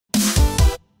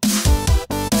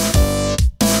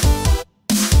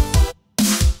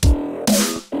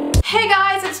Hey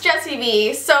guys, it's Jessie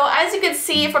V. So as you can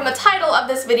see from the title of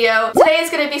this video, today is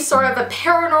going to be sort of a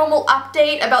paranormal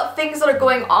update about things that are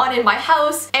going on in my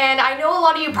house. And I know a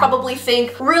lot of you probably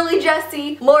think, really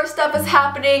Jessie, more stuff is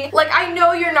happening? Like, I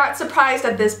know you're not surprised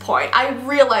at this point. I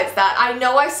realize that. I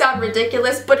know I sound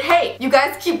ridiculous, but hey, you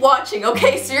guys keep watching,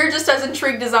 okay? So you're just as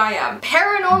intrigued as I am.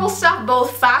 Paranormal stuff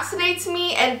both fascinates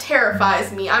me and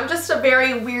terrifies me. I'm just a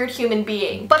very weird human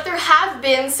being. But there have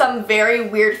been some very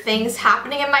weird things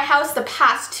happening in my house the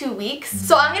past 2 weeks.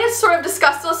 So I'm going to sort of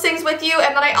discuss those things with you,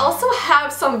 and then I also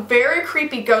have some very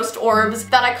creepy ghost orbs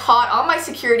that I caught on my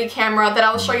security camera that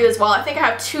I'll show you as well. I think I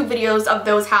have 2 videos of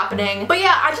those happening. But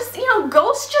yeah, I just,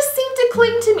 ghosts just seem to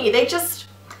cling to me.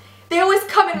 They always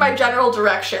come in my general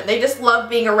direction. They just love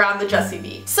being around the Jessie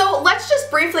V. So let's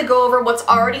just briefly go over what's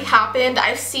already happened.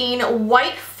 I've seen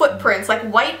white footprints, like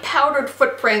white powdered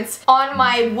footprints on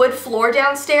my wood floor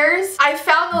downstairs. I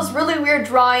found those really weird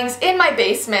drawings in my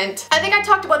basement. I think I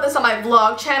talked about this on my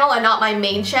vlog channel and not my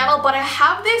main channel, but I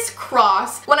have this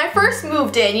cross. When I first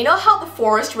moved in, you know how the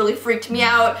forest really freaked me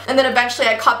out, and then eventually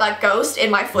I caught that ghost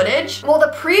in my footage? Well,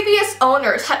 the previous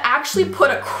owners had actually put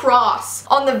a cross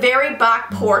on the very back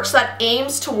porch that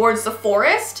aims towards the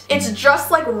forest. It's just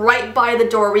like right by the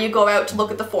door where you go out to look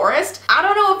at the forest. I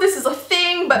don't know if this is a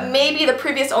thing, but maybe the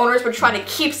previous owners were trying to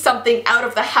keep something out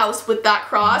of the house with that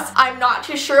cross. I'm not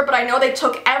too sure, but I know they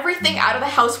took everything out of the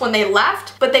house when they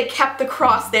left, but they kept the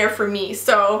cross there for me.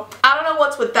 So I don't know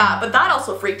what's with that, but that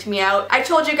also freaked me out. I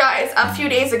told you guys a few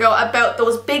days ago about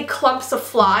those big clumps of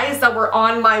flies that were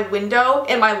on my window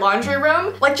in my laundry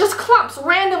room. Like, just clumps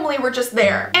randomly were just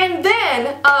there. And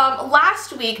then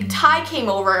last week Ty came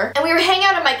over and we were hanging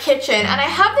out in my kitchen, and I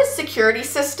have this security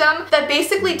system that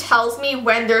basically tells me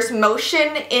when there's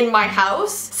motion in my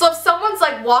house. So if someone's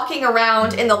like walking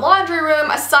around in the laundry room,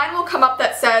 a sign will come up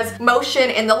that says motion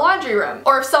in the laundry room.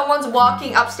 Or if someone's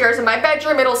walking upstairs in my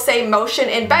bedroom, it'll say motion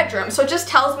in bedroom. So it just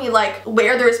tells me like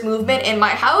where there's movement in my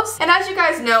house. And as you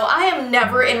guys know, I am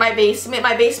never in my basement.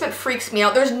 My basement freaks me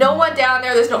out. There's no one down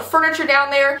there. There's no furniture down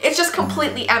there. It's just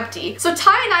completely empty. So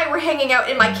Ty and I were hanging out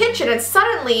in my kitchen, and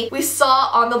suddenly we saw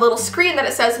on the little screen that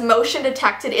it says motion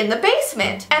detected in the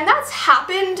basement. And that's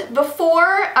happened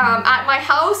before at my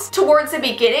house towards the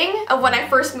beginning of when I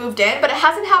first moved in, but it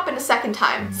hasn't happened a second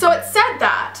time. So it said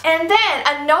that. And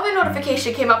then another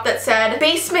notification came up that said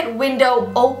basement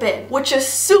window open, which is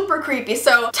super creepy.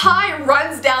 So Ty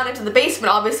runs down into the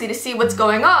basement obviously to see what's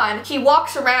going on. He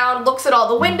walks around, looks at all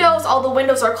the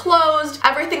windows are closed,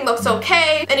 everything looks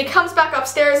okay, and he comes back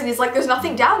upstairs and he's like, there's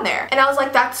nothing down there. And I was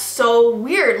like, that's so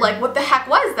weird, like what the heck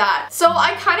was that? So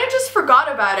I kind of just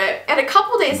forgot about it, and a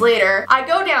couple days later I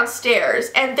go downstairs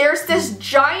and there's this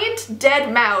giant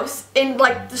dead mouse in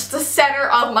like just the center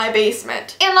of my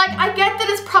basement. And like, I get that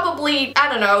it's probably, I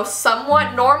don't know,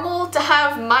 somewhat normal to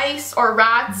have mice or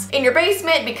rats in your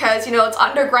basement because, it's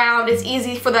underground, it's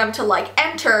easy for them to like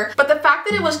enter, but the fact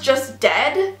that it was just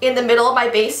dead in the middle of my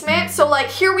basement, so like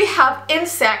here we have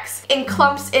insects in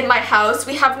clumps in my house,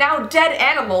 we have now dead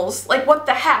animals, like what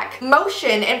the heck?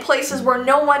 Motion in places where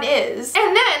no one is.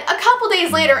 And then a couple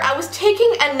days later I was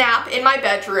taking a nap in my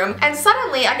bedroom, and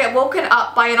suddenly I get woken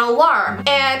up by an alarm,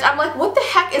 and I'm like, what the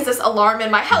heck is this alarm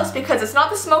in my house? Because it's not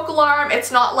the smoke alarm,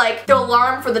 it's not like the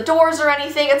alarm for the doors or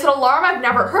anything, it's an alarm I've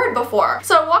never heard before.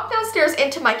 So I walk downstairs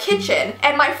into my kitchen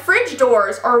and my fridge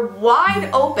doors are wide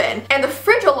open and the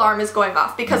fridge alarm is going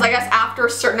off because I guess after a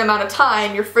certain amount of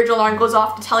time your fridge alarm goes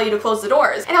off to tell you to close the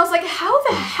doors. And I was like, how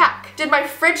the heck did my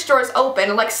fridge doors open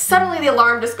and like suddenly the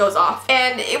alarm just goes off?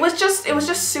 And it was just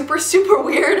super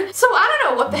weird. So I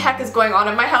don't know what the heck is going on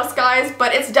in my house, guys,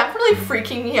 but it's definitely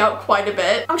freaking me out quite a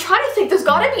bit. I'm trying to think, there's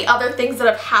gotta be other things that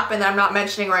have happened that I'm not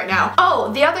mentioning right now.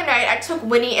 Oh, the other night I took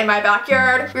Winnie in my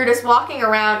backyard. We were just walking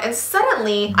around and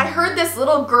suddenly I heard this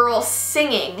little girl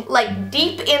singing like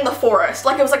deep in the forest.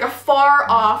 Like it was like a far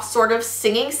off sort of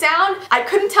singing sound. I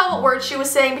couldn't tell what word she was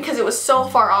saying because it was so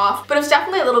far off, but it was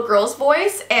definitely a little girl's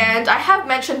voice. And I have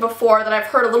mentioned before that I've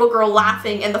heard a little girl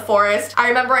laughing in the forest. I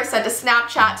remember I sent a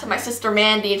Snapchat to my sister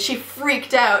Mandy and she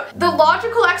freaked out. The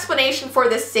logical explanation for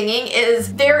this singing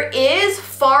is there is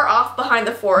far off behind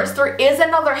the forest, there is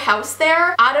another house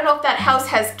there. I don't know if that house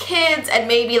has kids and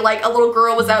maybe like a little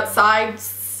girl was outside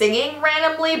singing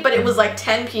randomly, but it was like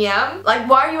 10 p.m. Like,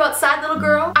 why are you outside, little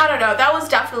girl? I don't know, that was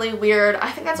definitely weird. I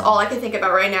think that's all I can think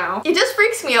about right now. It just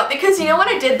freaks me out because when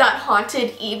I did that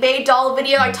haunted eBay doll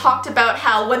video, I talked about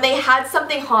how when they had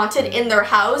something haunted in their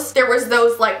house, there was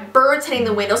those like birds hitting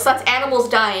the window, so that's animals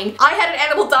dying. I had an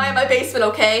animal die in my basement,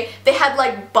 okay? They had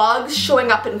like bugs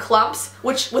showing up in clumps,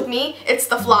 which with me, it's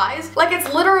the flies. Like,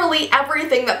 it's literally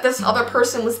everything that this other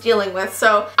person was dealing with,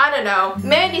 so I don't know.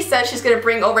 Mandy says she's gonna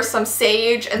bring over some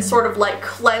sage and sort of like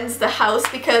cleanse the house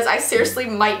because I seriously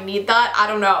might need that. I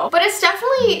don't know. But it's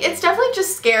definitely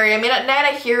just scary. I mean, at night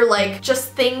I hear like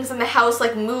just things in the house,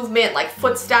 like movement, like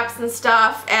footsteps and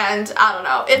stuff, and I don't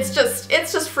know. It's just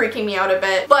freaking me out a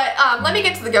bit. But let me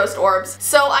get to the ghost orbs.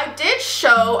 So I did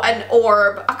show an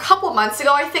orb a couple months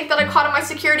ago, I think, that I caught on my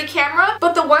security camera,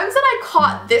 but the ones that I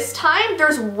caught this time,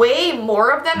 there's way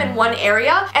more of them in one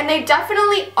area, and they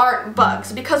definitely aren't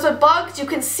bugs, because with bugs you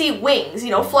can see wings,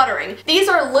 you know, fluttering. These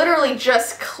are literally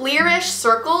just clearish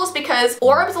circles, because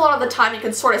orbs a lot of the time you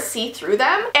can sort of see through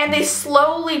them, and they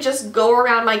slowly just go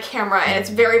around my camera, and it's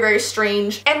very, very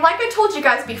strange. And like I told you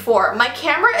guys before, my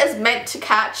camera is meant to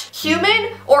catch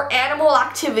human or animal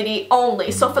activity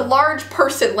only. So if a large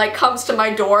person like comes to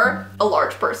my door, a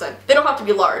large person, they don't have to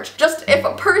be large, just if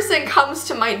a person comes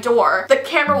to my door, the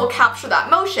camera will capture that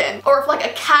motion. Or if like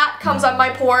a cat comes on my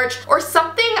porch or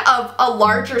something of a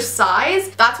larger size,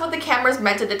 that's what the camera is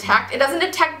meant to detect. It doesn't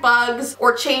detect bugs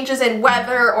or changes in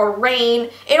weather or rain.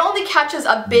 It only catches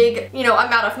a big, you know,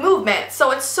 amount of movement.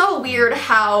 So it's so weird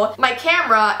how my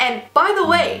camera, and by the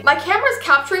way, my camera is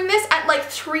capturing this at like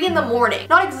 3 in the morning.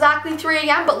 Not exactly 3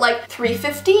 a.m., but like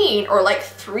 3:15 or like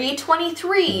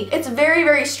 3:23. It's very,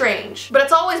 very strange. But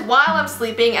it's always while I'm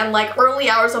sleeping and like early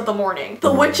hours of the morning.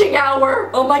 The witching hour.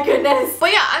 Oh my goodness.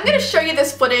 But yeah, I'm gonna show you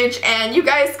this footage and you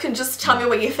guys can just tell me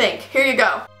what you think. Here you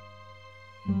go.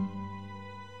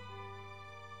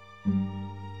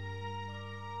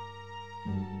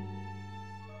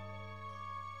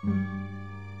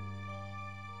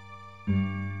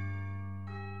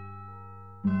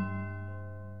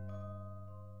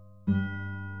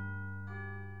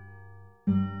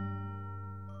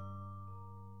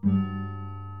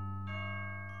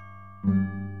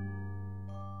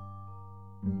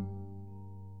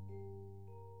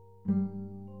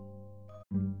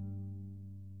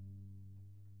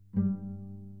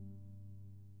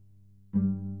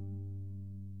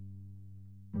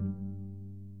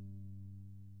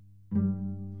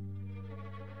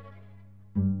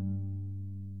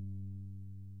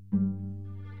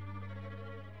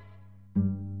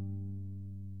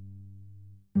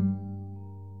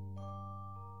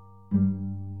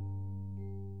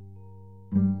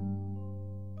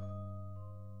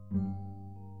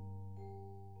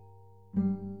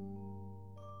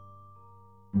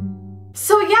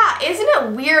 So yeah, isn't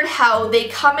it weird how they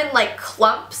come in like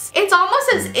clumps? It's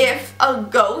almost as if a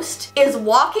ghost is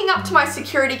walking up to my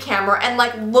security camera and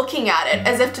like looking at it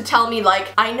as if to tell me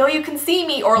like, I know you can see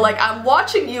me, or like I'm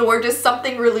watching you, or just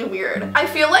something really weird. I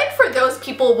feel like for those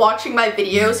people watching my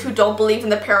videos who don't believe in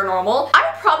the paranormal,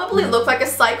 I probably look like a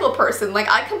psycho person. Like,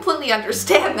 I completely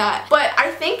understand that. But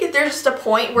I think there's just a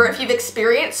point where if you've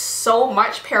experienced so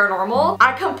much paranormal,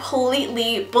 I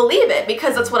completely believe it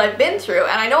because that's what I've been through.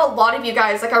 And I know a lot of you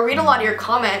guys, like I read a lot of your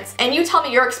comments and you tell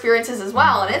me your experiences as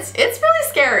well, and it's really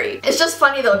scary. It's just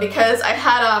funny though because I've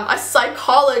had a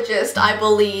psychologist, I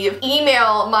believe,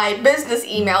 email my business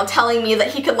email telling me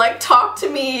that he could like talk to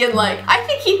me, and like I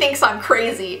think he thinks I'm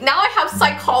crazy. Now I have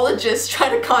psychologists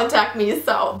trying to contact me,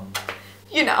 so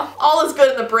you know, all is good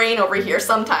in the brain over here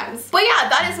sometimes. But yeah,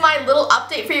 that is my little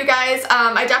update for you guys.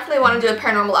 I definitely want to do a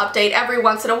paranormal update every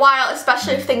once in a while,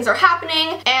 especially if things are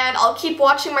happening, and I'll keep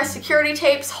watching my security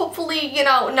tapes. Hopefully, you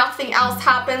know, nothing else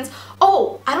happens.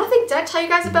 Oh, I don't think, did I tell you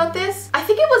guys about this? I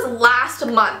think it was last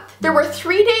month. There were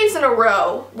 3 days in a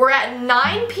row where at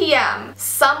 9 p.m.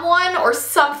 someone or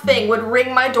something would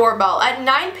ring my doorbell at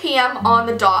 9 p.m. on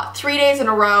the dot, 3 days in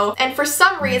a row. And for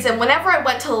some reason, whenever I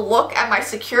went to look at my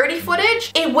security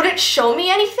footage, it wouldn't show me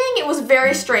anything. It was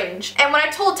very strange. And when I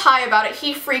told Ty about it,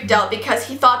 he freaked out because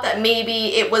he thought that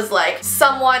maybe it was like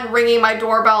someone ringing my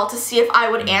doorbell to see if I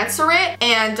would answer it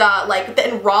and like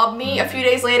then rob me a few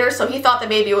days later. So he thought that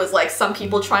maybe it was like some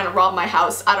people trying to rob my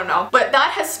house. I don't know. But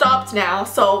that has stopped now,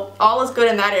 so all is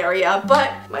good in that area.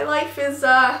 But my life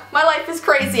is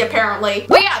crazy apparently.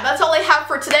 But yeah, that's all I have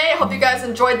for today. I hope you guys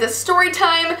enjoyed this story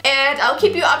time, and I'll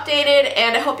keep you updated,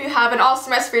 and I hope you have an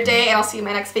awesome rest of your day, and I'll see you in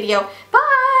my next video. Bye!